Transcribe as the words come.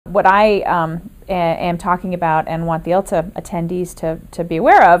what I am talking about and want the ILTA attendees to be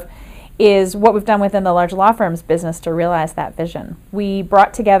aware of is what we've done within the large law firms business to realize that vision. We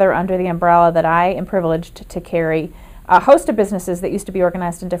brought together under the umbrella that I am privileged to carry a host of businesses that used to be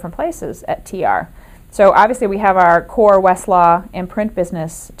organized in different places at TR. So obviously we have our core Westlaw and print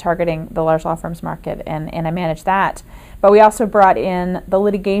business targeting the large law firms market, and I manage that. But we also brought in the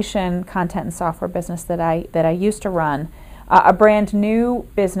litigation content and software business that I used to run, a brand new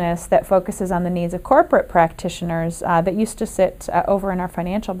business that focuses on the needs of corporate practitioners that used to sit over in our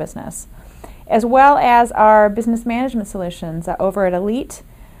financial business, as well as our business management solutions over at Elite,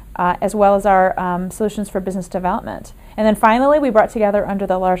 as well as our solutions for business development. And then finally, we brought together under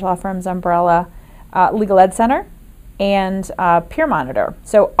the large law firm's umbrella Legal Ed Center and Peer Monitor.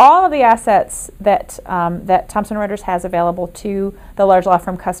 So all of the assets that Thomson Reuters has available to the large law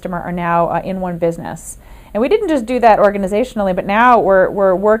firm customer are now in one business. And we didn't just do that organizationally, but now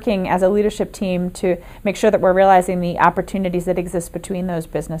we're working as a leadership team to make sure that we're realizing the opportunities that exist between those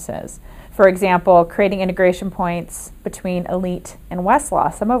businesses. For example, creating integration points between Elite and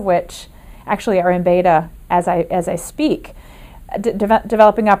Westlaw, some of which actually are in beta as I speak.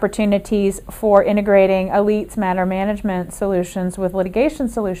 Developing opportunities for integrating Elite's matter management solutions with litigation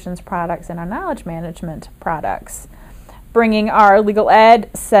solutions products and our knowledge management products. Bringing our Legal Ed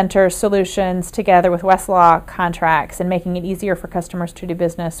Center solutions together with Westlaw contracts and making it easier for customers to do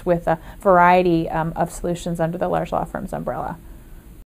business with a variety of solutions under the large law firm's umbrella.